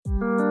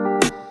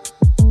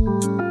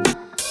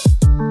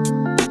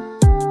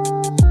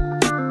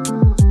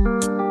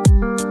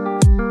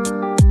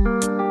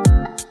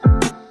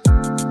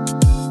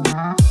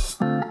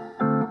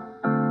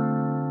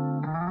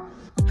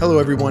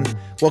everyone.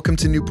 Welcome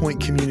to New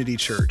Point Community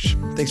Church.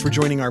 Thanks for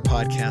joining our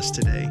podcast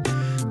today.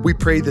 We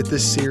pray that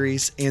this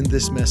series and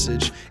this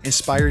message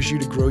inspires you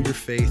to grow your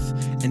faith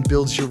and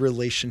builds your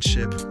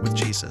relationship with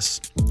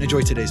Jesus.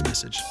 Enjoy today's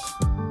message.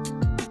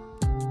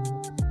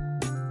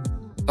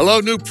 Hello,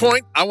 New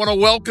Point. I want to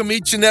welcome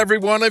each and every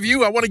one of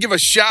you. I want to give a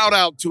shout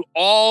out to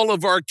all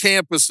of our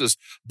campuses.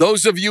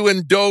 Those of you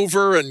in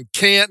Dover and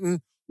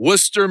Canton,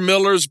 Worcester,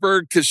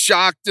 Millersburg,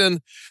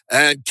 Coshocton,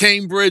 and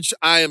Cambridge,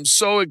 I am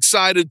so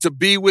excited to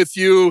be with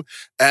you,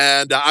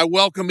 and I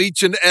welcome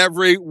each and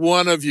every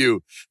one of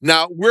you.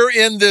 Now, we're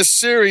in this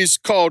series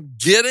called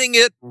Getting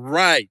It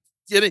Right.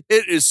 It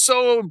is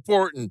so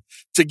important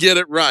to get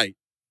it right.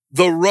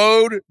 The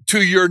road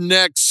to your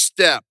next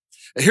step.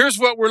 Here's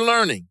what we're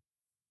learning.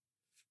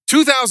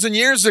 2,000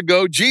 years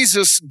ago,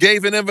 Jesus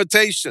gave an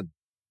invitation.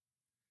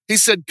 He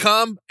said,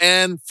 "Come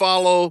and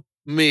follow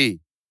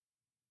me."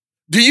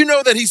 Do you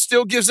know that he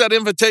still gives that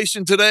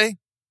invitation today?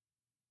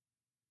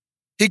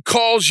 He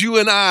calls you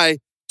and I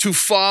to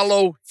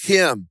follow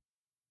him.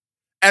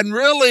 And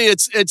really,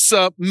 it's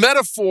a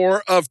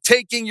metaphor of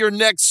taking your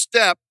next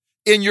step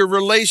in your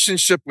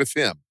relationship with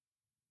him.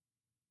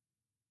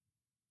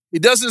 He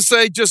doesn't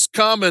say just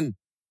come and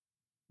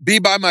be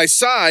by my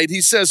side.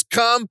 He says,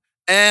 come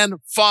and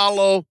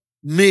follow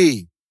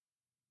me.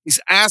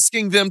 He's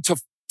asking them to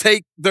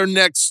take their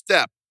next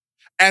step.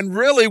 And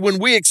really, when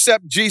we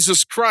accept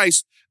Jesus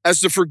Christ as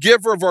the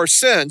forgiver of our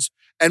sins,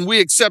 and we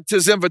accept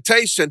his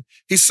invitation,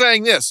 he's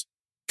saying this,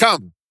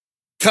 come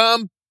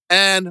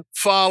and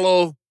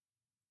follow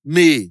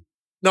me.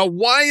 Now,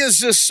 why is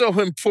this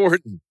so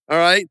important? All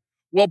right.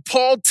 Well,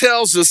 Paul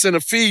tells us in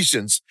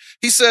Ephesians,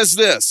 he says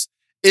this,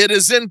 it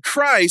is in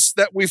Christ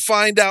that we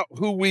find out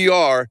who we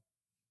are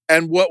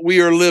and what we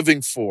are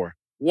living for.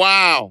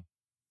 Wow.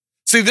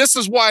 See, this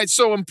is why it's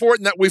so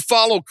important that we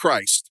follow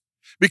Christ,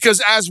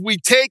 because as we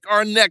take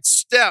our next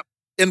step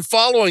in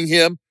following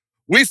him,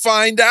 we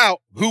find out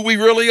who we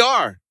really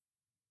are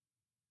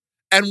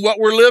and what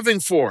we're living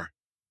for.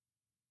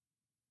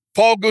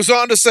 Paul goes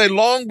on to say,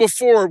 long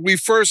before we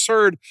first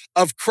heard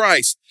of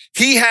Christ,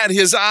 he had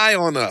his eye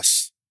on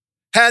us,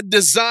 had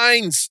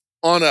designs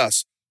on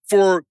us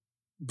for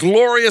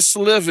glorious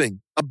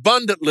living,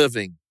 abundant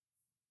living.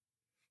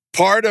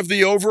 Part of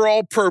the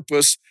overall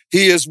purpose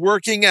he is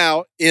working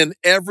out in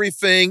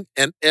everything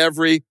and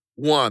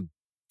everyone.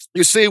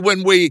 You see,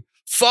 when we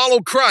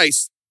follow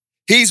Christ,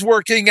 he's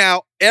working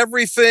out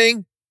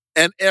everything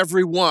and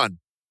everyone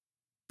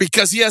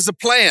because he has a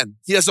plan.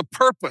 He has a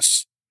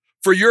purpose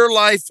for your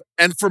life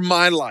and for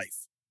my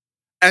life.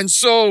 And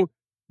so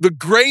the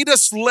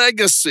greatest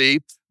legacy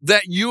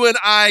that you and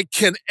I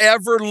can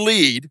ever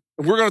lead,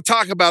 and we're going to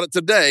talk about it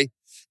today,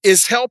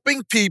 is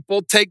helping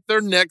people take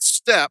their next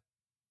step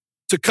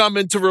to come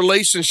into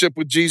relationship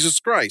with Jesus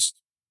Christ.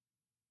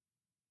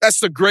 That's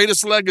the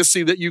greatest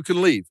legacy that you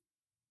can leave.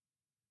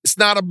 It's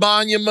not a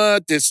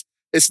monument.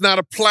 It's not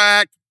a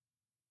plaque.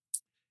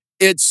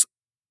 It's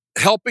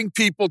helping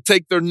people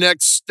take their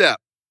next step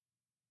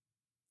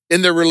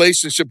in their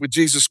relationship with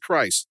Jesus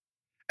Christ.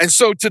 And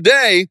so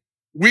today,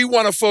 we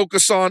want to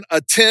focus on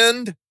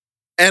attend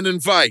and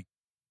invite.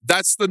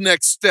 That's the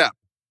next step.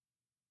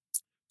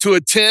 To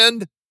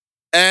attend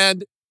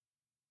and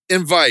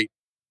invite.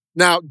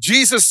 Now,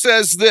 Jesus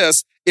says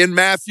this in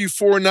Matthew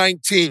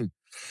 4:19.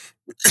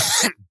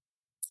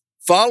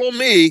 Follow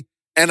me,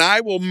 and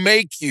I will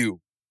make you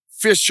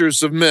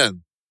fishers of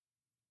men.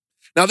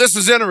 Now, this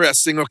is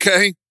interesting,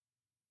 okay?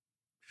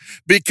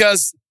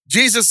 Because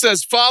Jesus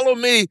says, follow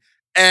me,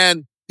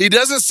 and he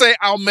doesn't say,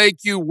 I'll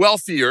make you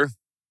wealthier.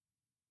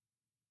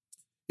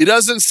 He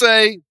doesn't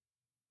say,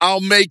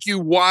 I'll make you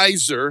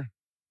wiser.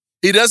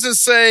 He doesn't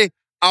say,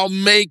 I'll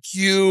make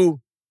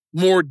you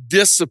more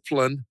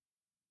disciplined.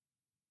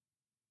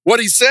 What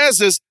he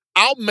says is,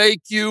 I'll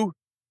make you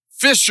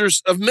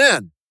fishers of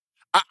men.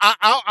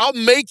 I'll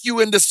make you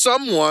into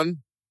someone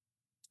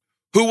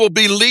who will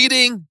be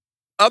leading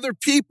other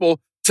people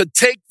to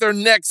take their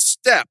next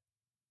step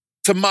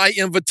to my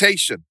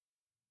invitation.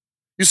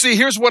 You see,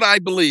 here's what I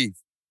believe.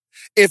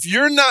 If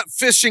you're not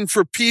fishing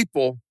for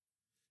people,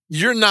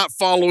 you're not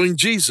following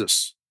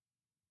Jesus.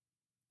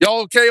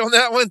 Y'all okay on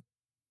that one?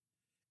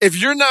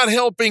 If you're not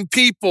helping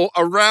people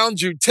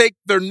around you take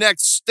their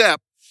next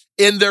step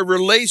in their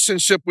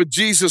relationship with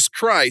Jesus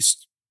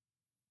Christ,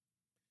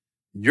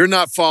 you're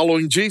not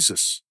following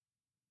Jesus.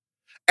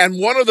 And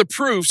one of the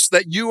proofs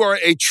that you are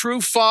a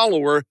true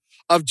follower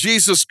of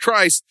Jesus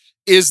Christ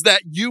is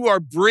that you are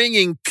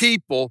bringing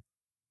people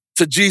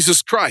to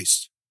Jesus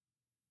Christ.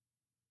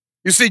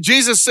 You see,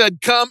 Jesus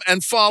said, come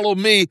and follow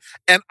me,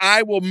 and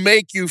I will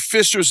make you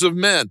fishers of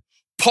men.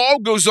 Paul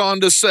goes on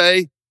to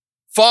say,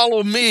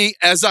 follow me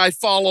as I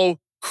follow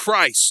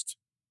Christ.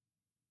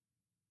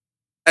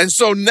 And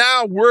so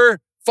now we're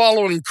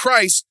following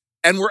Christ,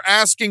 and we're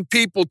asking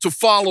people to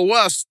follow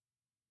us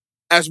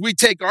as we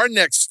take our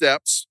next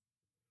steps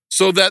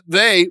so that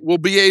they will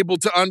be able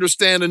to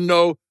understand and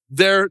know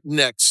their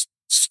next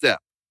step.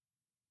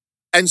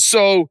 And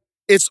so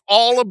it's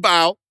all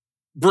about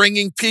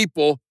bringing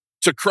people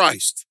to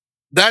Christ.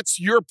 That's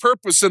your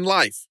purpose in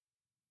life.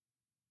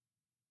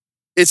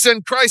 It's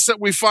in Christ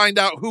that we find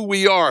out who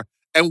we are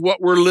and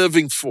what we're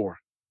living for.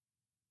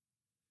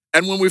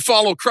 And when we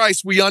follow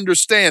Christ, we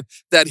understand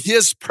that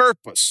his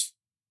purpose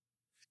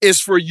is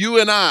for you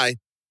and I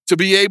to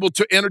be able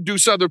to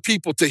introduce other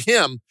people to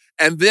him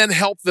and then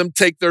help them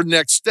take their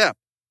next step.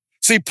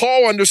 See,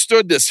 Paul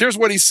understood this. Here's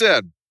what he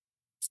said.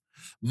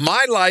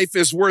 My life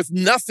is worth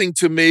nothing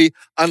to me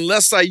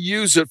unless I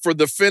use it for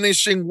the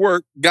finishing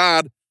work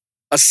God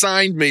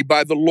assigned me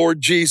by the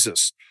Lord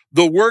Jesus,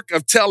 the work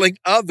of telling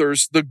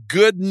others the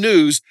good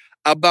news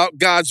about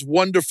God's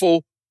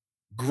wonderful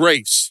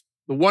grace,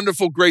 the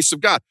wonderful grace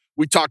of God.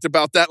 We talked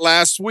about that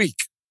last week.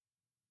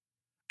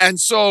 And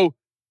so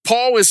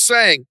Paul is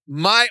saying,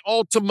 my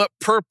ultimate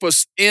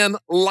purpose in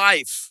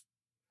life,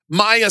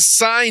 my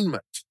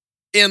assignment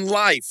in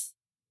life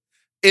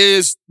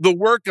is the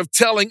work of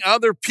telling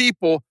other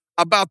people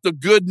about the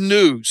good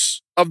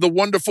news of the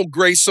wonderful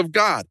grace of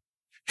God,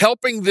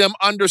 helping them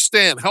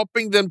understand,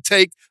 helping them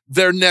take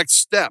their next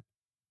step.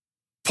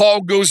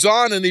 Paul goes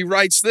on and he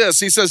writes this.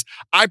 He says,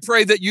 I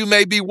pray that you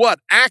may be what?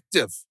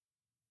 Active,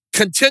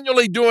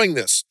 continually doing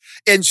this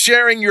and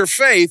sharing your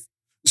faith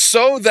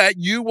so that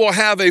you will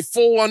have a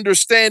full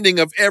understanding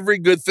of every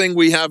good thing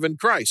we have in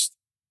Christ.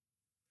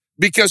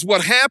 Because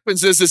what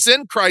happens is it's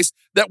in Christ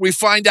that we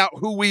find out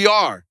who we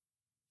are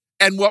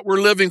and what we're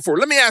living for.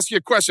 Let me ask you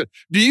a question.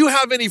 Do you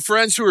have any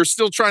friends who are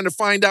still trying to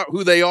find out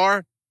who they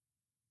are?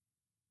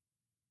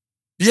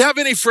 Do you have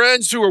any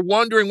friends who are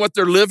wondering what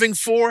they're living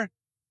for?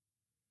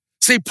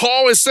 See,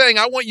 Paul is saying,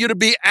 I want you to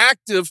be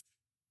active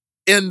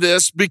in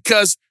this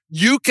because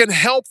you can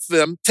help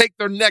them take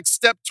their next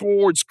step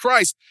towards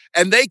Christ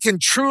and they can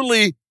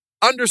truly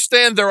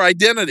understand their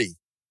identity.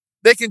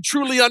 They can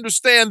truly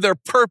understand their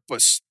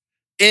purpose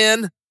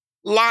in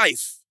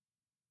life.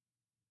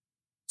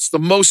 It's the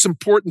most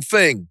important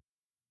thing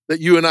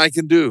that you and I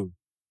can do.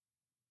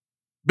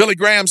 Billy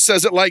Graham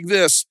says it like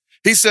this.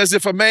 He says,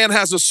 if a man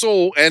has a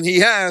soul, and he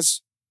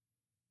has,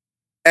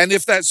 and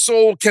if that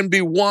soul can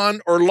be won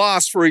or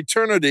lost for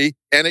eternity,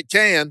 and it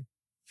can,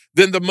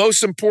 then the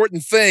most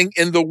important thing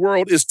in the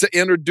world is to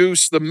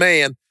introduce the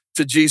man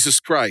to Jesus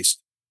Christ.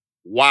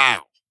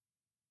 Wow.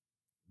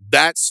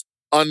 That's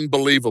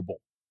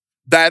unbelievable.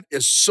 That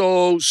is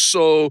so,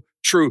 so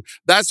true.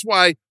 That's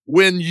why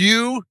when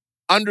you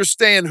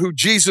understand who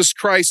Jesus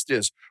Christ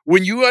is,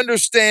 when you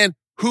understand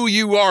who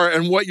you are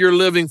and what you're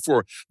living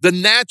for, the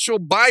natural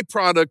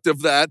byproduct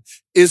of that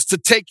is to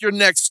take your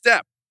next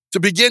step, to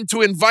begin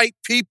to invite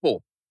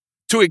people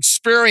to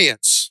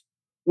experience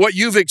what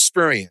you've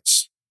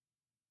experienced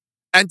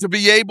and to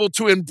be able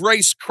to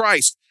embrace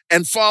Christ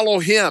and follow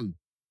him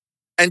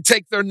and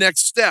take their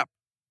next step.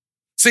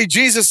 See,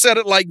 Jesus said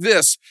it like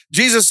this.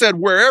 Jesus said,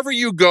 wherever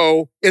you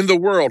go in the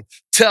world,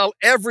 tell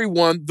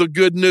everyone the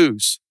good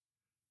news.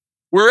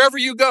 Wherever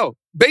you go.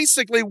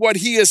 Basically, what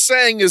he is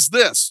saying is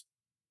this.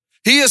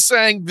 He is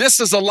saying this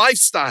is a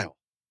lifestyle.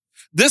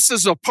 This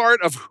is a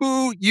part of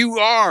who you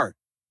are.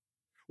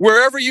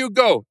 Wherever you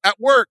go, at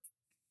work,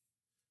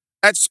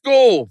 at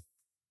school,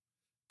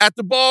 at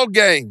the ball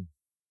game,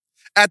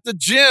 at the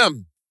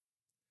gym,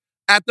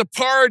 at the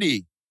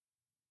party,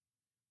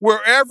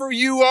 wherever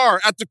you are,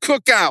 at the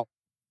cookout,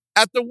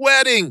 at the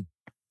wedding,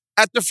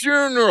 at the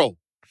funeral,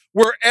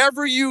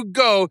 wherever you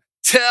go,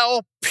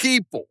 tell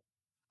people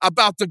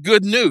about the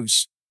good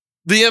news,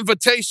 the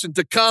invitation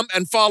to come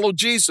and follow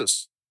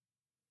Jesus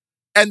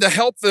and to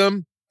help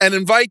them and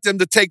invite them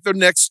to take their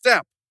next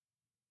step.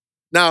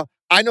 Now,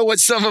 I know what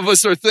some of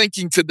us are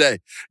thinking today.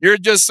 You're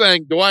just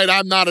saying, Dwight,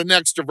 I'm not an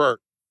extrovert.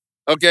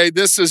 Okay,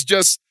 this is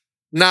just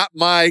not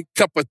my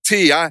cup of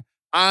tea.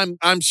 I'm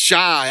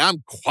shy.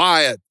 I'm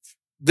quiet.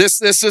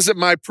 This isn't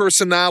my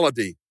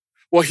personality.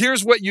 Well,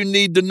 here's what you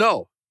need to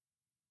know.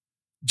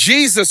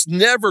 Jesus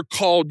never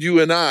called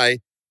you and I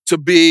to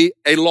be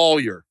a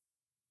lawyer.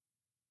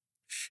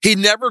 He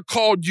never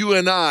called you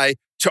and I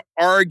to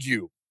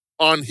argue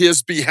on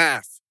his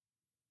behalf.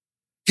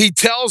 He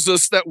tells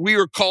us that we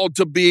are called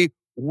to be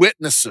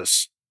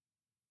witnesses.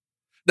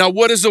 Now,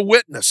 what is a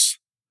witness?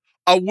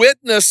 A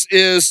witness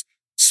is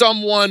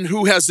someone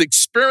who has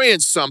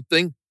experienced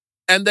something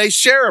and they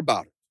share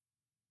about it.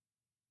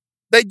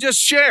 They just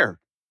share.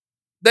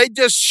 They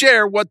just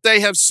share what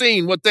they have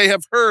seen, what they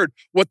have heard,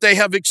 what they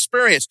have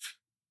experienced.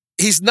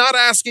 He's not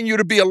asking you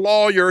to be a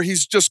lawyer.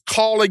 He's just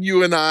calling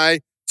you and I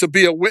to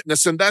be a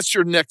witness, and that's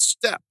your next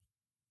step.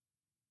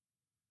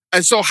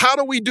 And so how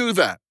do we do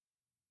that?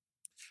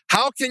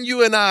 How can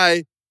you and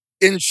I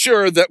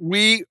ensure that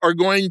we are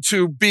going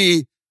to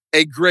be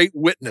a great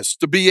witness,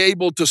 to be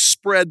able to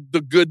spread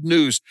the good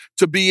news,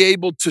 to be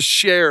able to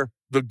share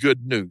the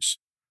good news?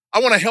 I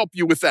want to help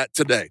you with that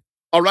today.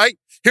 All right?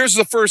 Here's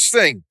the first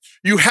thing.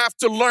 You have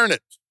to learn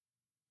it.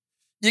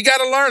 You got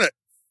to learn it.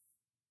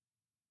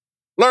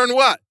 Learn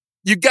what?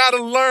 You got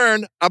to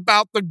learn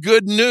about the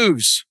good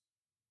news.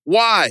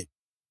 Why?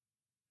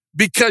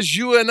 Because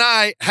you and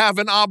I have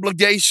an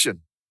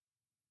obligation.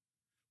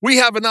 We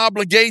have an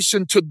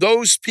obligation to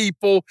those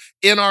people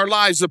in our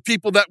lives, the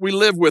people that we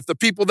live with, the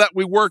people that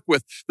we work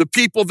with, the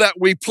people that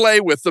we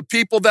play with, the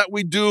people that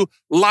we do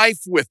life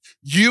with.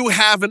 You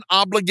have an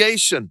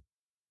obligation.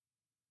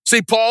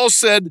 See, Paul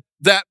said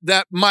that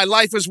my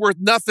life is worth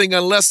nothing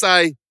unless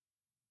I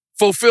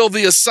fulfill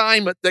the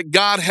assignment that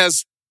God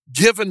has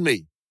given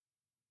me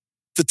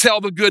to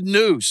tell the good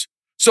news.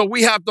 So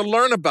we have to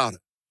learn about it.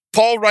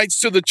 Paul writes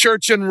to the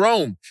church in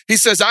Rome. He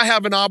says, I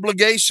have an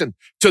obligation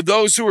to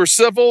those who are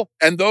civil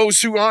and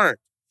those who aren't,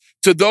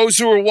 to those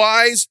who are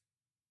wise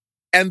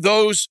and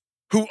those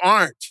who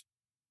aren't.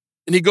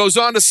 And he goes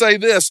on to say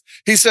this.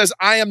 He says,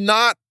 I am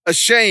not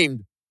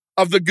ashamed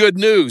of the good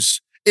news.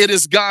 It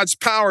is God's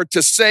power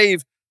to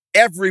save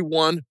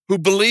everyone who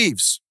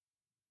believes.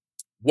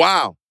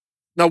 Wow.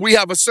 Now we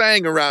have a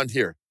saying around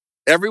here.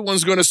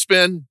 Everyone's going to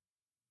spend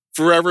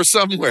forever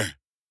somewhere.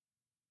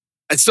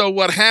 And so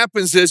what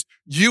happens is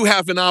you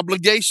have an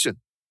obligation.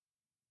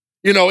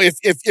 You know,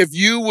 if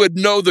you would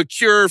know the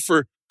cure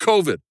for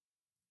COVID,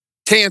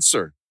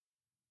 cancer,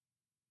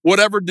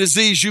 whatever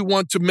disease you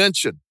want to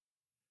mention,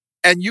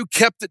 and you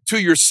kept it to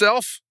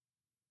yourself,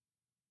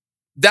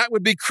 that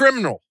would be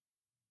criminal.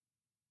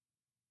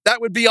 That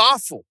would be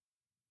awful.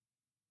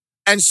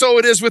 And so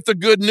it is with the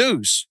good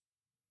news.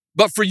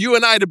 But for you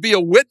and I to be a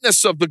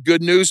witness of the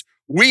good news,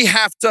 we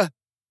have to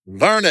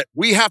learn it.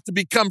 We have to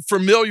become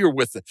familiar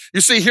with it.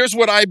 You see, here's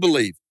what I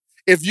believe.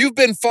 If you've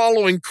been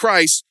following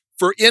Christ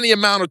for any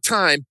amount of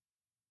time,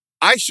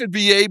 I should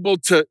be able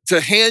to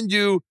hand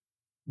you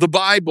the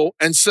Bible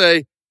and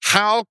say,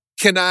 how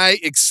can I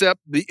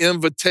accept the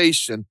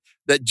invitation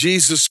that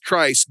Jesus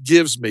Christ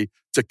gives me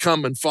to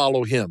come and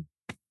follow him?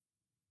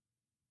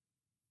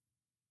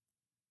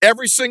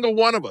 Every single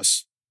one of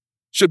us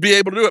should be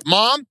able to do it.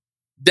 Mom,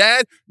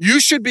 Dad, you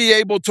should be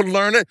able to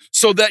learn it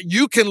so that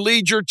you can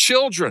lead your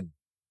children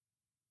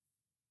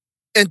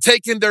in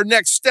taking their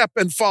next step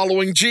in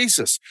following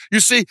Jesus. You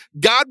see,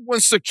 God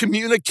wants to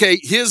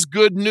communicate his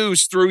good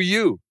news through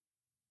you.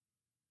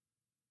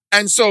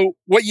 And so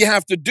what you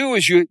have to do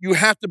is you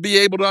have to be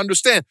able to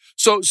understand.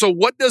 So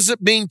what does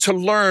it mean to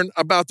learn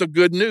about the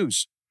good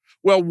news?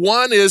 Well,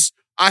 one is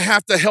I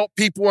have to help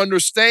people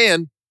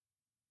understand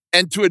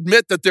and to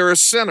admit that they're a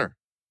sinner,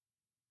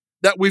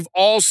 that we've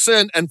all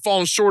sinned and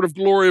fallen short of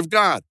glory of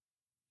God.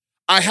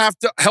 I have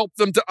to help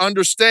them to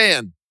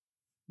understand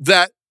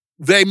that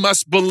they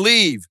must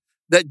believe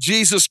that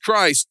Jesus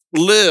Christ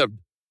lived,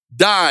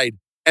 died,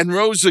 and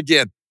rose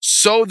again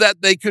so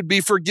that they could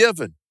be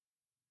forgiven.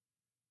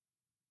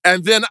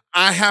 And then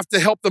I have to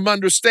help them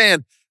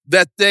understand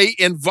that they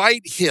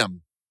invite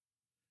him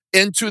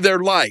into their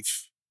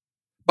life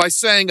by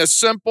saying a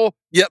simple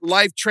yet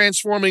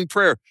life-transforming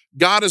prayer.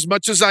 God, as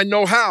much as I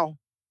know how,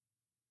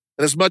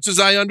 and as much as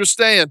I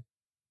understand,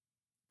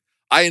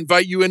 I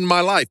invite you in my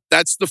life.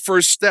 That's the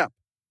first step.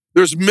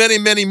 There's many,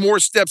 many more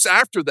steps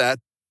after that,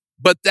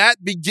 but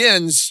that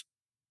begins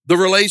the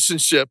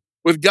relationship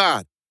with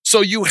God.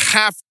 So you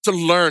have to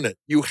learn it.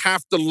 You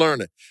have to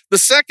learn it. The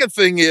second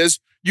thing is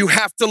you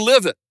have to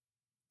live it.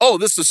 Oh,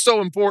 this is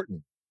so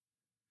important.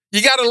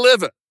 You got to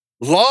live it.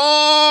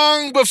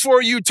 Long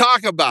before you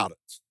talk about it,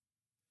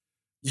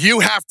 you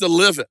have to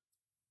live it.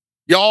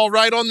 Y'all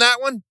right on that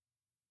one?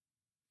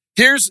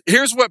 Here's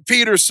what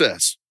Peter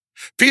says.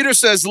 Peter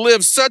says,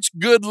 live such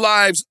good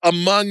lives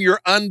among your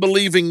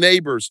unbelieving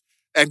neighbors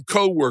and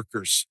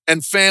coworkers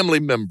and family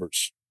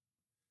members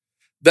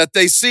that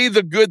they see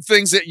the good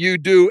things that you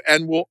do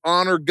and will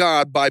honor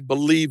God by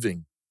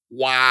believing.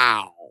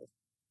 Wow.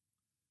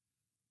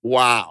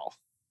 Wow.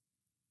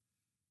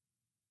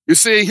 You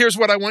see, here's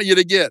what I want you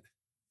to get.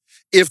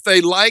 If they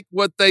like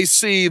what they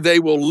see, they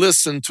will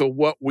listen to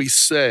what we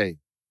say.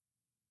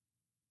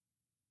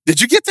 Did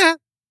you get that?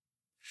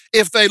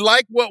 If they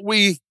like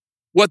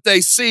what they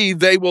see,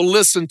 they will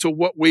listen to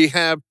what we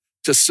have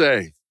to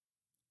say.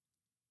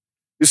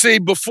 You see,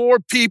 before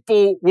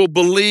people will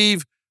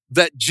believe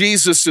that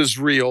Jesus is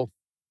real,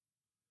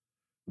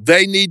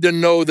 they need to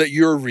know that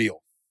you're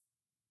real.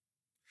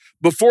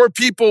 Before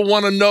people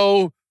want to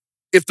know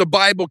if the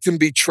Bible can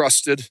be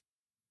trusted,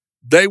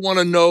 they want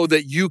to know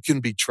that you can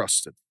be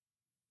trusted.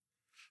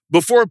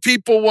 Before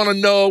people want to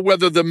know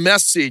whether the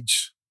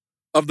message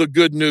of the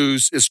good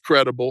news is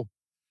credible,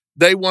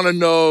 they want to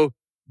know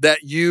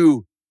that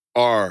you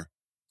are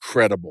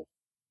credible.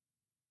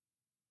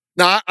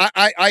 Now,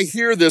 I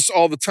hear this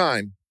all the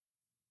time,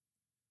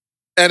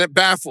 and it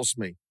baffles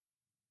me.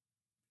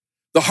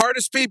 The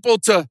hardest people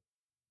to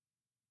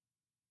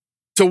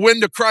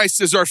win to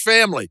Christ is our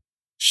family.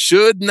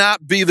 Should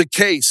not be the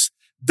case.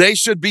 They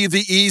should be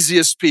the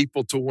easiest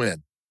people to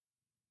win.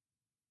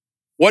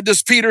 What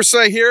does Peter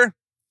say here?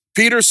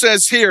 Peter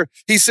says here,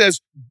 he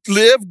says,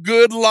 live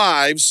good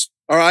lives.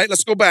 All right,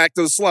 let's go back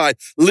to the slide.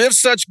 Live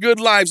such good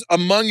lives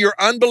among your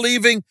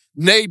unbelieving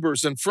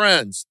neighbors and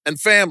friends and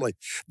family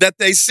that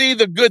they see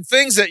the good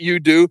things that you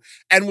do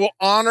and will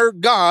honor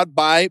God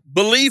by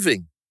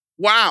believing.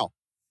 Wow.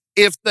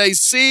 If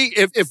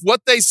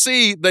what they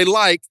see they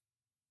like,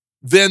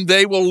 then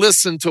they will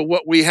listen to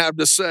what we have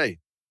to say.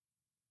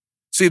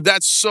 See,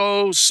 that's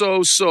so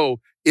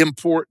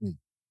important.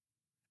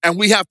 And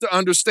we have to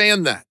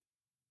understand that.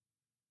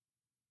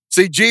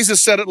 See,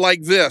 Jesus said it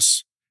like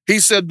this. He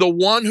said, the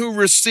one who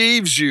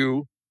receives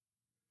you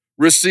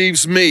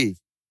receives me.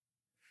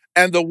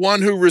 And the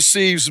one who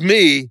receives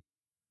me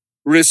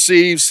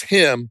receives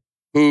him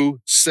who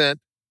sent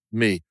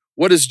me.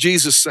 What is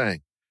Jesus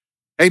saying?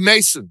 Hey,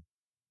 Mason,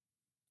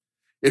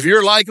 if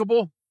you're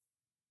likable,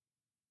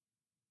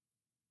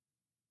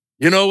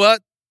 you know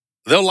what?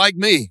 They'll like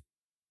me.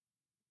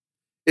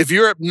 If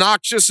you're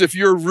obnoxious, if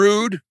you're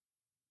rude,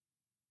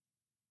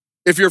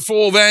 if you're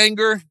full of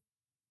anger,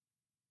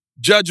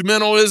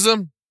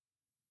 judgmentalism,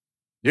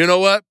 you know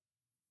what?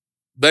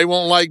 They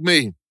won't like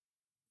me.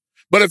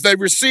 But if they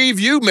receive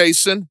you,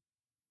 Mason,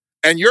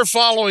 and you're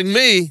following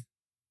me,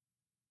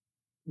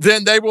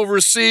 then they will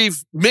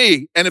receive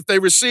me. And if they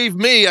receive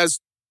me as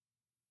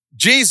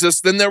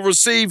Jesus, then they'll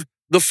receive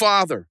the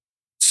Father.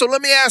 So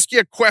let me ask you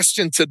a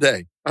question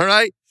today, all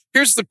right?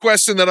 Here's the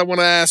question that I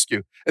want to ask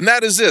you, and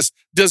that is this.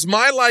 Does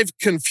my life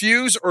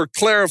confuse or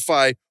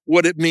clarify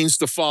what it means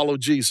to follow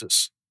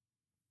Jesus?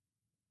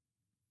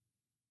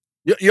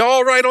 You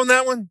all right on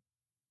that one?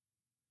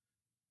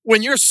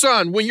 When your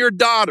son, when your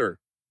daughter,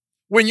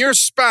 when your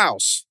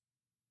spouse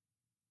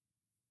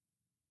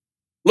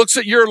looks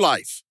at your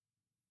life,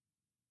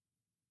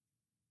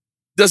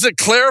 does it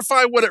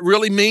clarify what it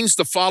really means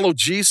to follow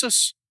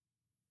Jesus?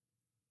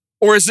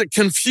 Or is it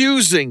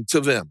confusing to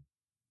them?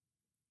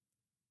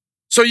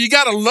 So you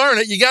got to learn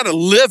it, you got to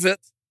live it,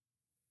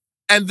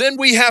 and then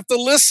we have to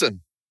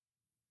listen.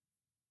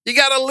 You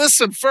got to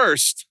listen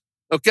first,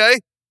 okay?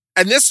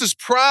 And this is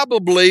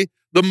probably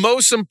the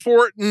most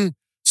important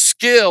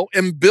skill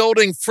in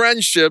building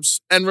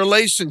friendships and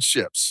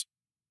relationships.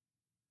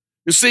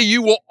 You see,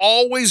 you will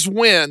always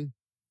win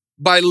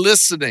by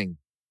listening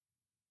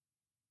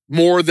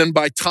more than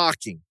by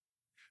talking.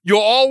 You'll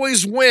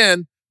always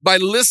win by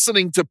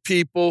listening to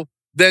people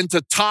than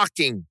to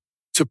talking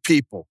to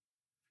people.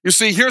 You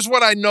see, here's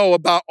what I know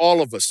about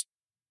all of us.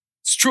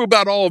 It's true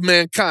about all of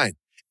mankind.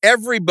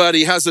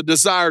 Everybody has a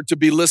desire to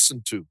be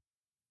listened to.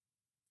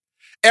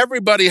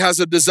 Everybody has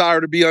a desire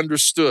to be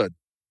understood.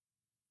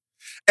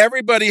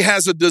 Everybody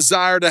has a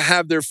desire to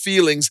have their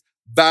feelings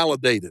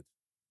validated.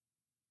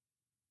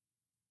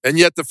 And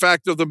yet the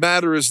fact of the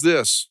matter is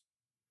this: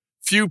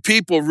 few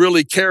people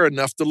really care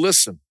enough to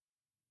listen.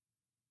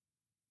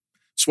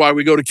 That's why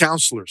we go to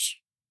counselors.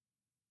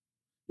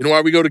 You know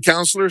why we go to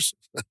counselors?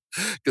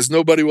 Because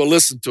nobody will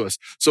listen to us.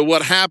 So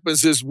what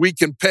happens is we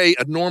can pay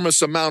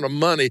enormous amount of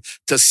money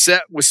to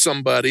sit with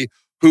somebody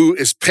who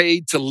is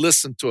paid to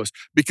listen to us.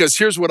 Because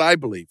here's what I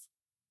believe.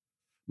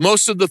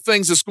 Most of the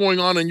things that's going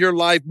on in your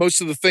life,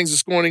 most of the things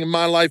that's going on in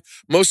my life,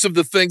 most of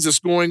the things that's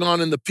going on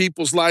in the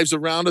people's lives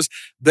around us,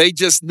 they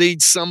just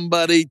need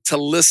somebody to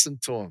listen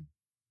to them.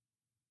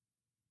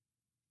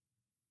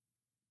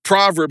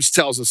 Proverbs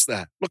tells us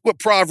that. Look what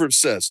Proverbs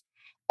says.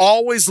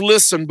 Always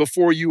listen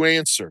before you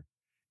answer.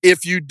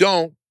 If you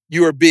don't,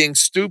 you are being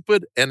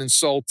stupid and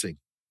insulting.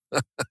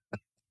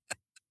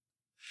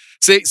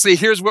 See,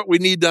 here's what we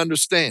need to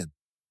understand.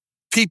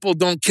 People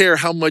don't care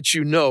how much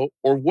you know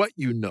or what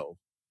you know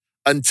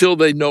until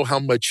they know how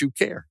much you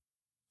care.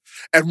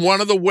 And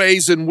one of the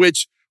ways in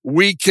which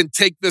we can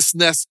take this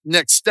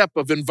next step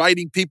of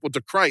inviting people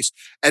to Christ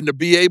and to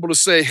be able to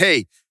say,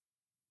 hey,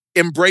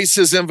 embrace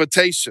his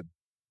invitation,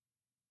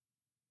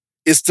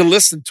 is to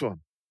listen to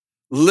him.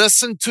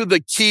 Listen to the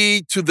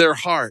key to their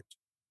heart.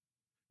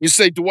 You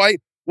say,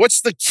 Dwight,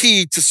 what's the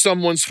key to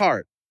someone's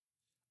heart?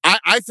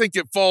 I think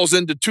it falls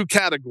into two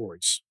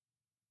categories.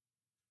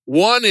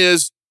 One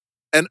is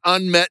an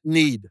unmet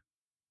need.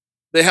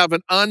 They have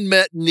an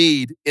unmet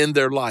need in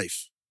their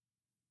life.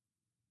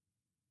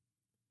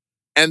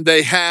 And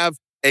they have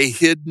a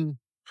hidden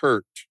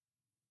hurt.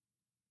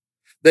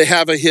 They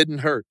have a hidden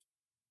hurt.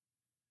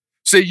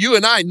 See, you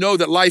and I know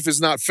that life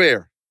is not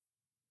fair.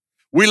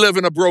 We live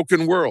in a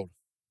broken world.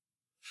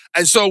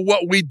 And so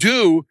what we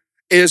do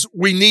is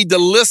we need to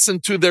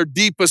listen to their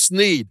deepest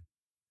need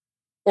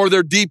or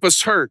their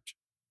deepest hurt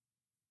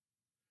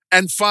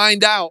and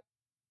find out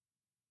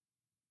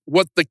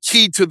what the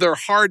key to their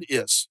heart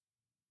is.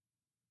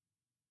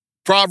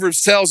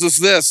 Proverbs tells us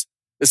this.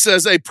 It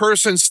says, a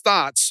person's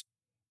thoughts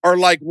are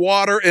like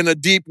water in a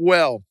deep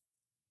well,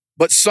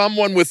 but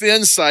someone with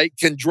insight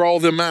can draw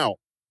them out.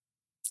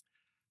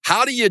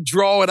 How do you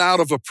draw it out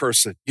of a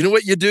person? You know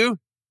what you do?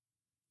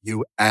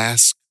 You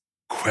ask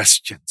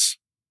questions.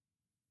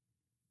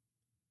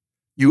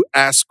 You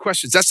ask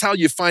questions. That's how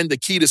you find the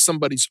key to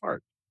somebody's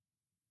heart.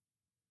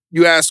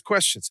 You ask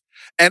questions.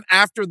 And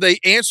after they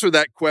answer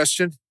that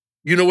question,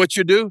 you know what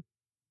you do?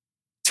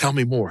 Tell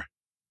me more.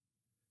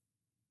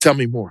 Tell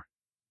me more.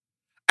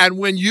 And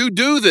when you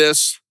do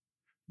this,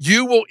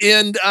 you will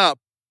end up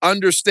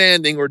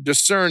understanding or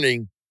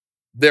discerning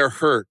their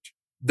hurt,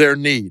 their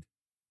need.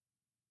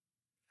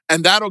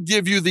 And that'll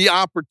give you the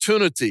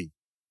opportunity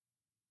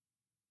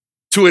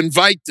to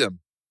invite them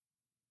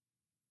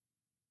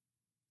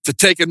to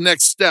take a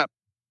next step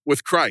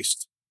with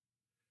Christ.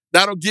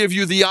 That'll give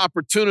you the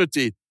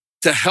opportunity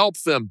to help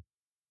them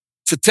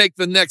to take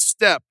the next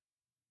step,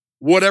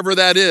 whatever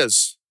that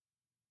is,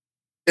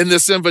 in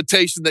this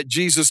invitation that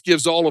Jesus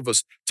gives all of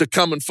us to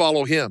come and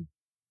follow him.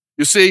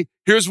 You see,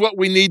 here's what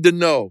we need to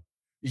know.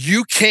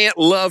 You can't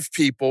love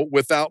people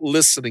without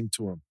listening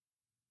to them.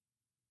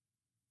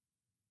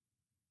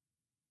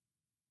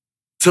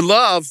 To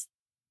love,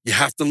 you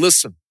have to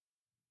listen.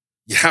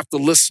 You have to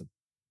listen.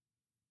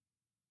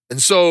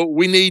 And so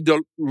we need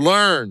to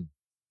learn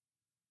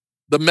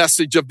the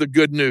message of the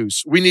good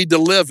news. We need to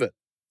live it.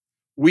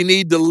 We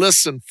need to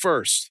listen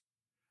first.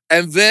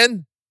 And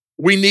then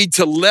we need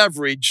to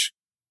leverage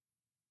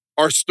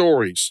our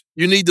stories.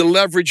 You need to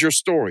leverage your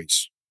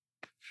stories.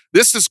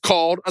 This is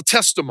called a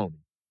testimony.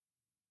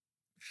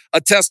 A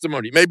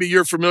testimony. Maybe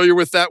you're familiar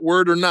with that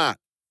word or not.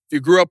 If you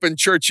grew up in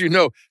church, you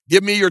know,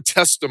 give me your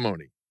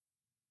testimony.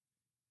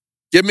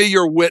 Give me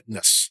your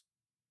witness.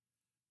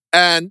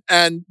 And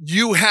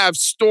you have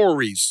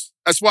stories.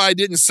 That's why I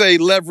didn't say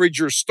leverage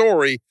your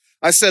story.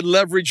 I said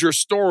leverage your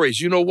stories.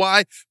 You know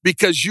why?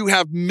 Because you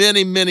have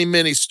many, many,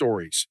 many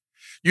stories.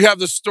 You have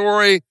the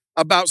story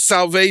about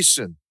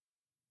salvation,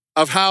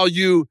 of how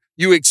you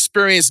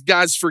experience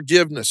God's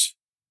forgiveness.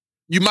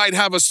 You might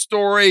have a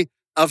story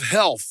of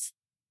health,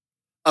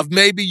 of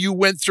maybe you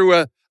went through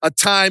a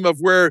time of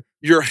where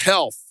your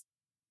health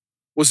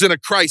was in a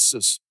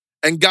crisis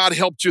and God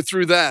helped you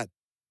through that.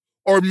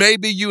 Or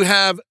maybe you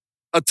have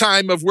a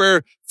time of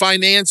where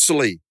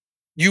financially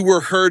you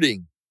were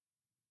hurting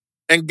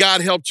and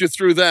God helped you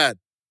through that.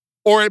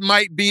 Or it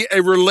might be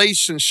a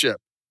relationship,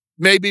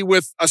 maybe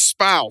with a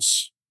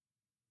spouse,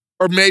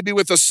 or maybe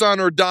with a son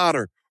or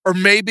daughter, or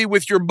maybe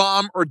with your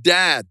mom or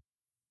dad.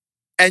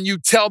 And you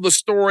tell the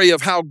story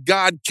of how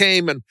God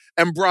came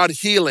and brought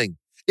healing.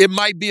 It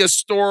might be a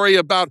story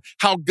about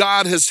how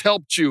God has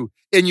helped you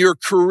in your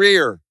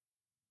career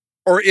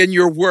or in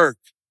your work.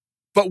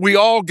 But we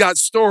all got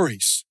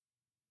stories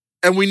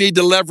and we need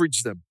to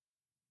leverage them.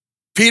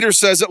 Peter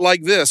says it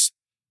like this: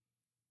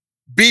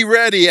 be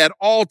ready at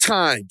all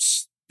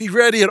times. Be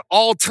ready at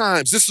all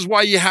times. This is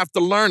why you have to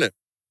learn it.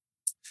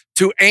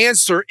 To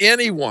answer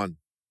anyone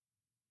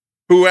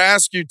who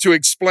asks you to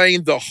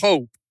explain the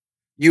hope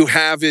you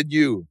have in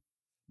you.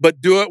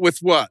 But do it with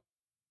what?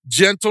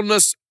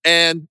 Gentleness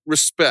and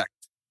respect.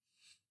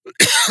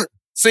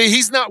 See,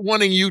 he's not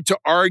wanting you to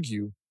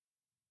argue.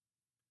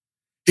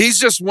 He's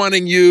just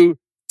wanting you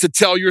to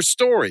tell your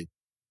story.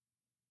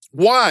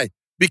 Why?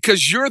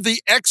 Because you're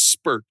the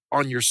expert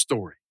on your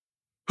story.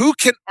 Who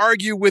can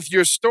argue with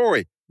your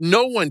story?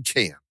 No one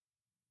can.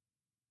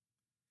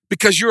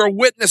 Because you're a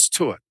witness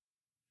to it.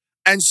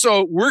 And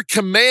so we're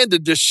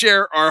commanded to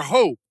share our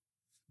hope,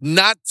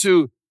 not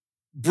to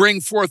bring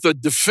forth a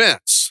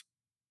defense.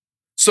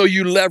 So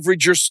you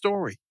leverage your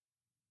story.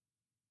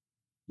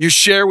 You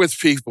share with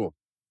people.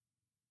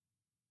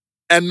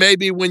 And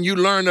maybe when you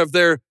learn of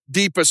their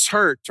deepest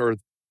hurt or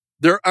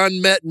their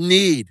unmet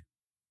need,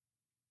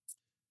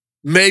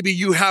 maybe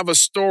you have a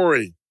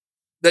story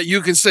that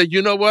you can say,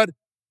 you know what?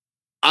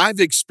 I've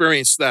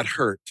experienced that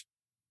hurt.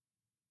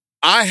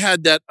 I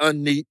had that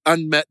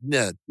unmet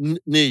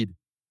need.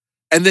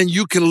 And then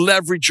you can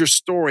leverage your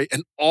story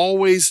and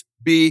always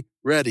be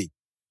ready.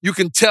 You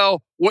can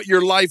tell what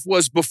your life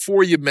was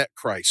before you met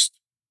Christ.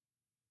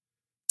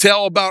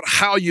 Tell about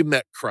how you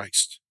met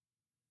Christ.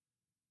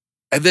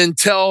 And then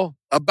tell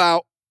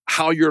about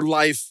how your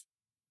life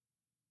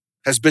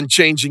has been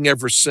changing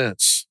ever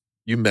since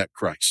you met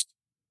Christ.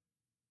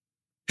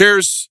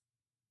 Here's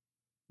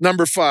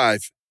number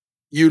 5.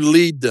 You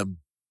lead them.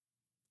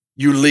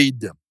 You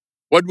lead them.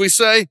 What did we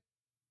say?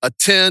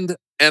 Attend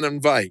and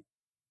invite.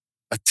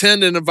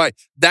 Attend and invite.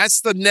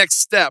 That's the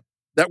next step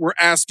that we're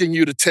asking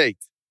you to take.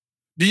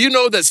 Do you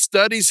know that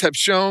studies have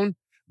shown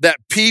that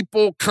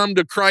people come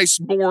to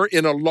Christ more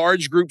in a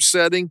large group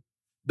setting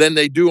than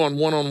they do on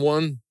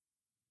one-on-one?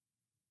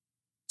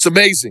 It's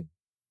amazing.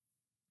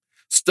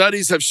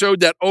 Studies have showed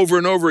that over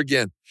and over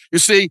again. You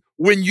see,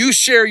 when you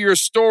share your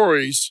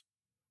stories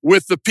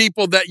with the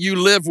people that you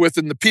live with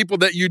and the people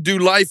that you do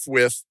life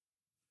with,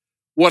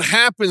 what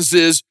happens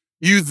is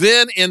you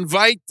then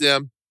invite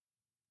them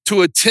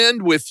to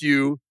attend with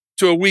you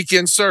to a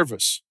weekend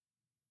service.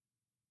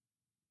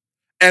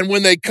 And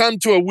when they come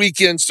to a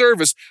weekend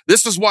service,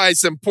 this is why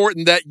it's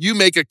important that you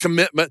make a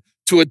commitment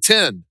to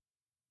attend.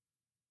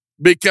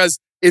 Because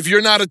if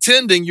you're not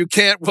attending, you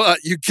can't what?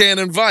 You can't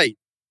invite.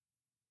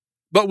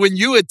 But when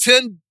you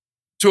attend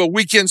to a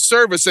weekend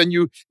service and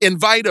you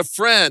invite a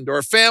friend or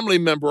a family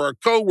member or a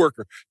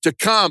coworker to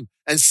come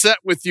and sit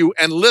with you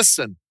and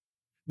listen,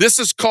 this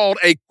is called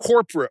a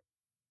corporate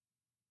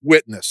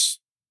witness.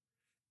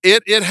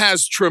 It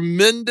has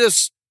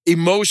tremendous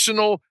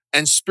emotional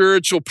and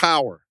spiritual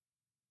power.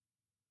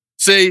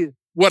 See,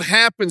 what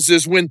happens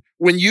is when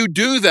you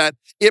do that,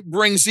 it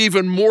brings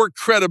even more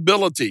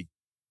credibility.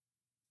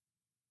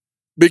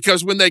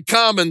 Because when they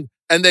come and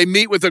they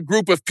meet with a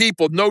group of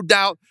people, no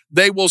doubt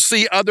they will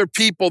see other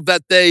people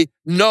that they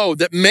know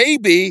that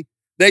maybe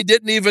they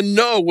didn't even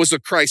know was a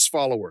Christ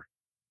follower.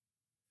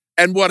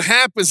 And what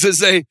happens is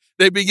they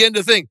begin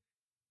to think,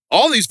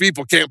 all these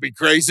people can't be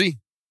crazy.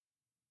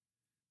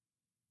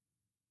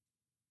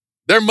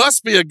 There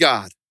must be a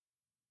God.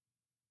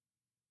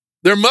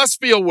 There must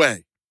be a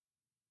way.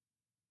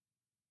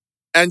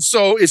 And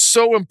so it's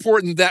so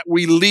important that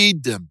we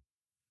lead them.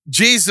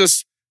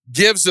 Jesus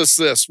gives us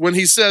this when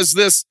he says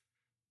this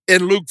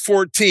in Luke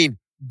 14,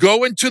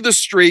 go into the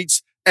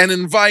streets and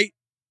invite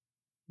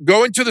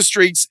go into the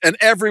streets and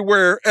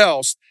everywhere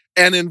else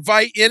and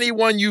invite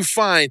anyone you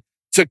find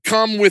to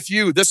come with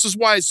you. This is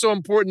why it's so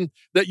important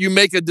that you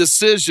make a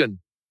decision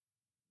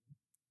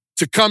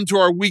to come to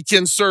our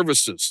weekend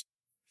services,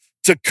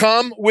 to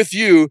come with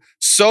you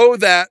so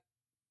that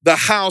the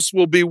house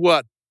will be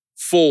what?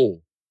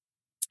 Full.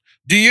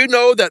 Do you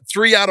know that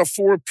 3 out of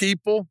 4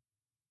 people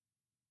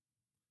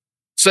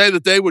say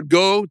that they would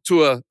go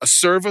to a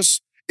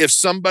service if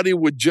somebody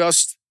would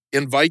just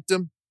invite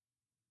them?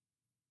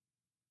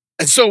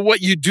 And so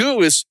what you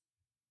do is,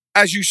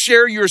 as you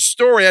share your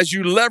story, as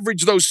you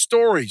leverage those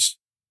stories,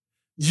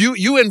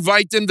 you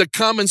invite them to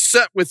come and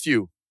sit with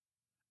you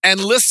and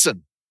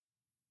listen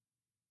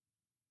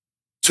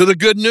to the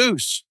good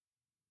news,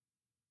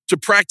 to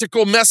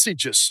practical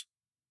messages.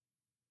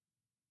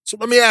 So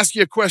let me ask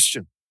you a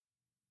question.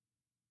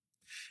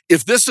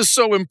 If this is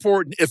so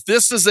important, if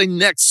this is a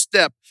next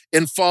step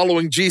in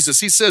following Jesus,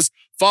 he says,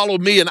 follow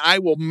me and I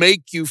will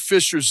make you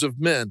fishers of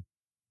men.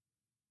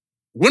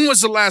 When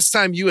was the last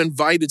time you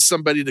invited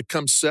somebody to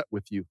come sit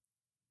with you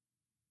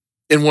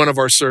in one of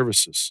our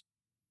services?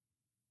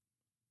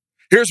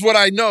 Here's what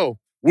I know.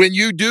 When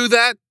you do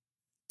that,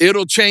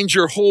 it'll change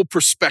your whole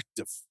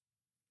perspective.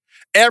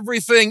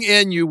 Everything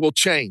in you will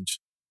change.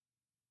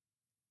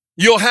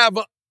 You'll have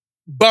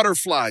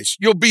butterflies.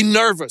 You'll be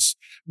nervous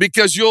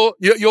because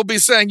you'll be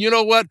saying, you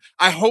know what?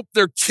 I hope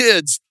their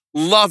kids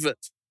love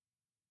it.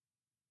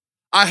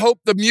 I hope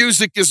the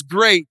music is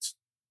great.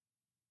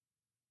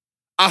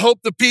 I hope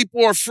the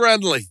people are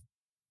friendly.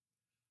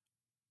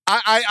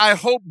 I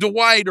hope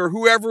Dwight or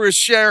whoever is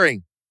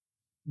sharing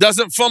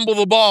doesn't fumble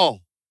the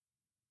ball.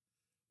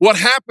 What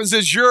happens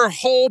is your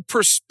whole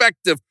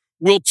perspective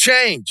will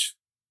change.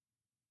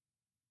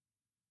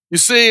 You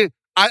see,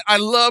 I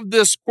love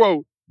this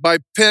quote by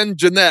Penn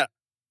Jillette.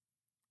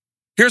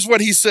 Here's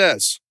what he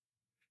says.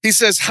 He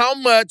says, how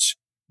much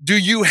do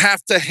you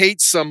have to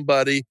hate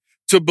somebody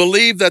to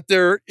believe that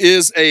there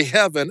is a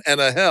heaven and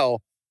a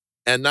hell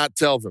and not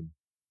tell them?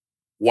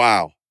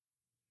 Wow.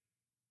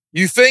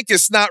 You think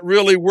it's not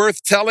really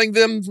worth telling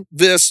them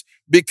this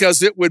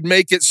because it would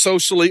make it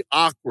socially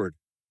awkward.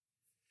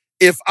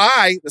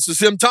 This is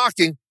him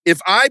talking, if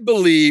I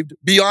believed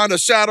beyond a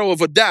shadow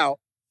of a doubt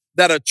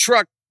that a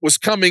truck was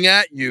coming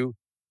at you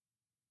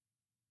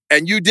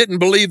and you didn't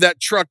believe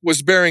that truck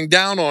was bearing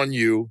down on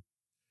you,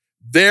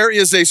 there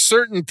is a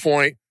certain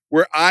point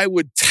where I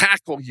would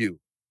tackle you.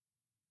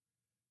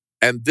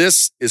 And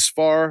this is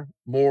far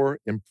more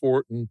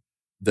important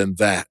than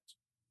that.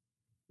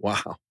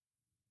 Wow.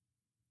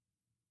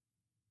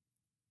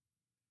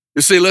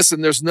 You see,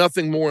 listen, there's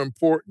nothing more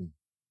important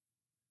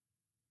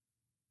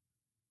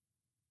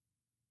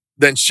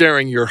than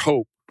sharing your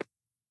hope,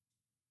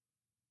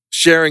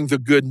 sharing the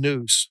good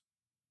news.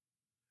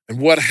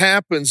 And what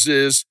happens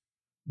is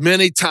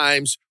many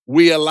times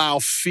we allow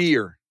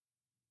fear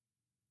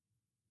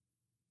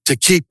to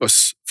keep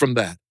us from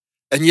that.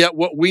 And yet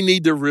what we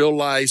need to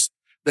realize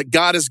that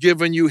God has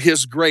given you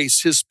his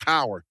grace, his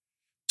power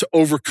to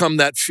overcome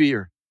that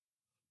fear.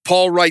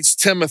 Paul writes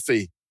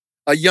Timothy,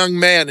 a young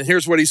man, and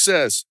here's what he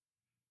says.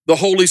 The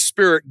Holy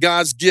Spirit,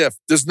 God's gift,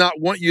 does not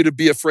want you to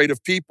be afraid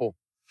of people,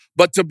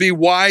 but to be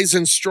wise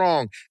and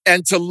strong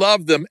and to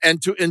love them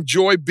and to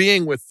enjoy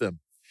being with them.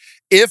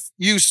 If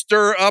you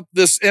stir up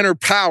this inner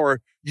power,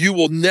 you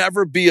will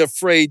never be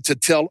afraid to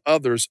tell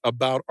others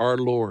about our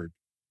Lord.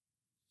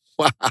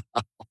 Wow.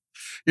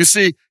 You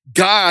see,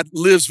 God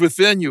lives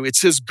within you.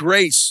 It's his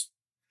grace.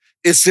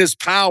 It's his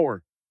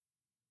power.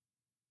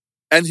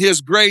 And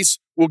his grace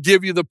will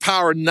give you the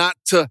power not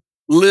to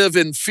live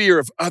in fear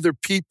of other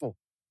people,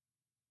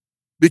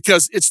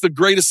 because it's the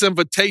greatest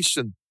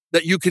invitation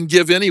that you can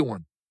give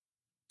anyone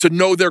to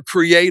know their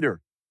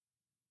Creator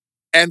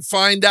and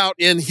find out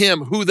in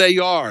him who they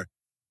are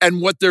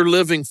and what they're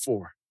living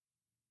for.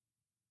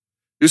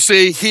 You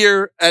see,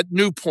 here at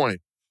New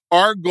Point,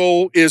 our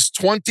goal is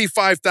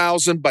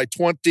 25,000 by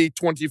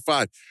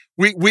 2025.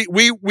 We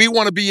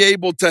want to be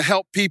able to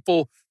help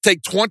people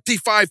take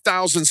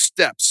 25,000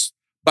 steps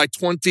by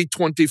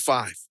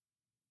 2025.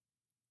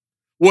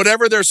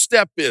 Whatever their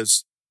step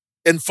is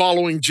in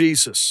following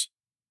Jesus,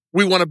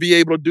 we want to be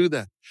able to do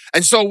that.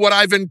 And so what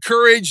I've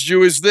encouraged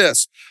you is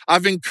this.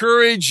 I've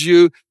encouraged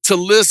you to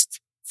list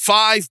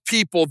 5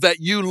 people that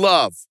you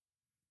love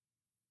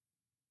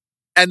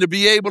and to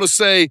be able to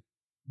say,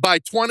 by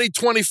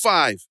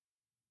 2025,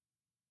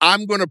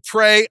 I'm going to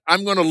pray.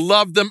 I'm going to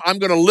love them. I'm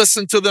going to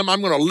listen to them.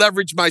 I'm going to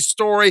leverage my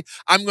story.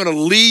 I'm going to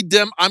lead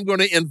them. I'm going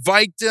to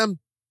invite them.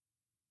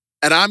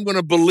 And I'm going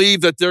to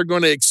believe that they're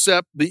going to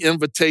accept the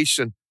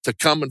invitation to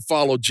come and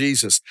follow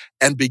Jesus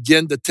and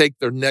begin to take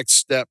their next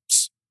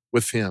steps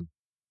with him.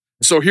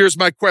 So here's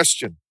my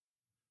question.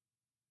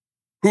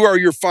 Who are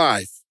your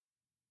 5?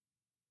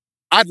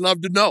 I'd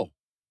love to know.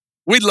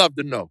 We'd love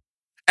to know.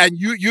 And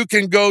you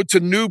can go to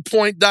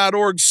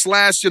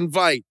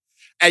newpoint.org/invite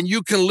and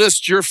you can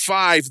list your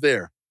 5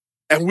 there.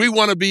 And we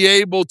want to be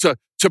able to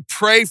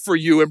pray for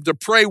you and to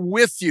pray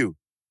with you,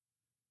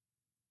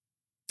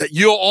 that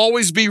you'll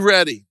always be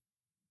ready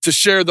to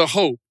share the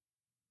hope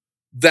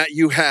that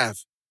you have.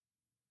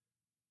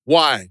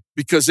 Why?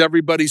 Because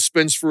everybody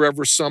spends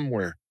forever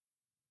somewhere.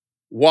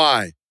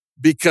 Why?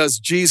 Because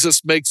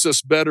Jesus makes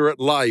us better at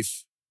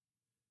life.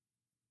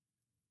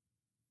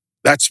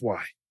 That's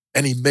why.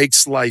 And he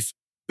makes life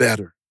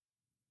better.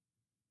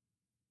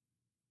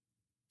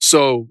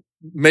 So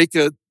make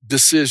a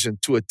decision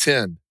to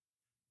attend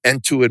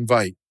and to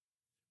invite.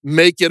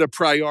 Make it a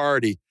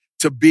priority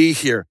to be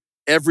here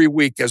every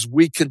week as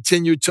we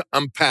continue to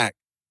unpack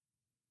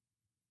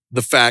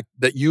the fact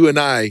that you and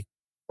I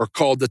are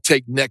called to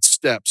take next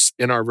steps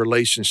in our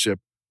relationship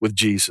with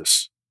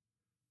Jesus.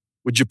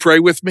 Would you pray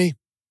with me?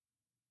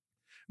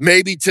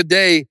 Maybe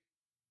today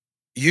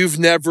you've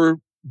never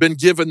been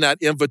given that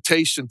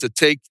invitation to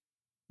take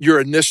your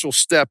initial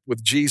step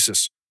with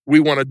Jesus. We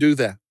want to do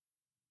that.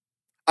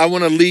 I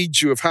want to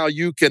lead you of how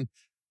you can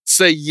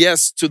say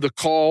yes to the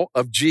call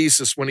of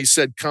Jesus when he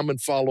said, come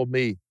and follow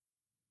me.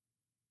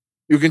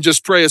 You can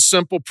just pray a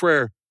simple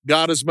prayer.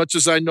 God, as much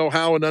as I know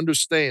how and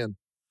understand,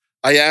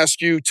 I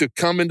ask you to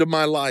come into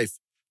my life,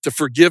 to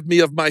forgive me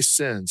of my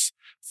sins.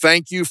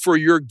 Thank you for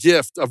your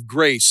gift of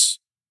grace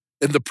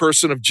in the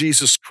person of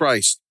Jesus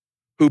Christ,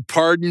 who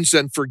pardons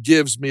and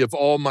forgives me of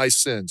all my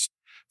sins.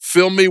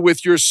 Fill me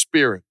with your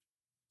Spirit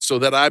so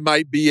that I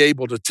might be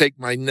able to take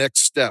my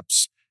next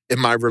steps in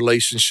my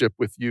relationship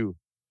with you.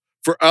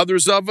 For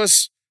others of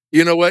us,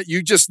 you know what?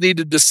 You just need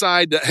to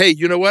decide that, hey,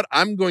 you know what?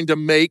 I'm going to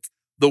make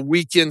the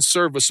weekend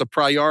service a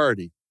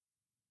priority.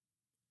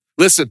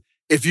 Listen,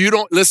 if you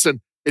don't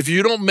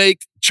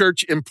make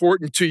church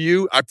important to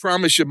you, I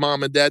promise you,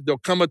 mom and dad, there'll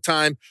come a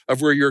time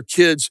of where your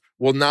kids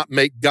will not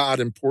make God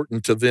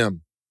important to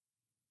them.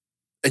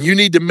 And you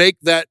need to make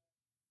that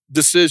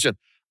decision.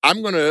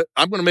 I'm going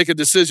to make a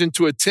decision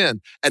to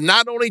attend, and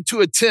not only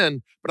to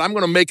attend, but I'm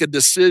going to make a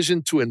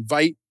decision to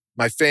invite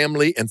my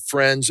family and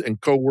friends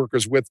and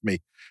coworkers with me,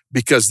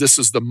 because this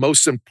is the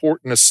most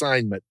important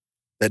assignment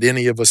that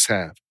any of us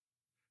have.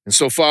 And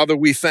so, Father,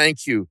 we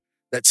thank you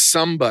that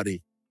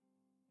somebody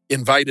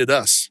invited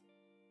us.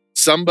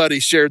 Somebody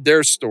shared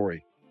their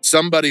story.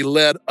 Somebody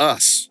led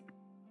us.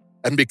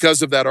 And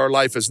because of that, our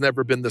life has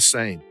never been the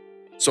same.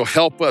 So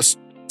help us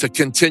to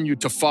continue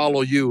to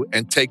follow you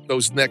and take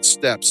those next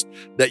steps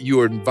that you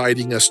are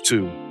inviting us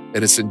to.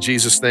 And it's in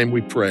Jesus' name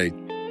we pray.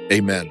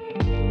 Amen.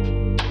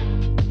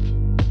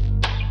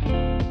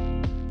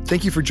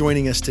 Thank you for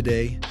joining us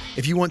today.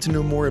 If you want to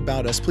know more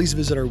about us, please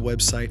visit our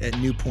website at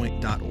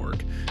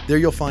newpoint.org. There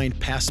you'll find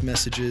past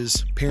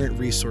messages, parent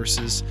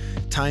resources,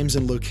 times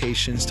and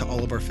locations to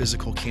all of our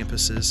physical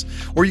campuses,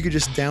 or you could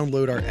just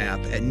download our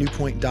app at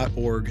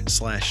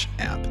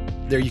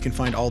newpoint.org/app. There you can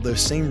find all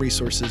those same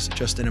resources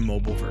just in a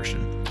mobile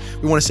version.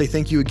 We want to say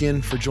thank you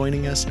again for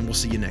joining us, and we'll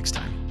see you next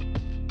time.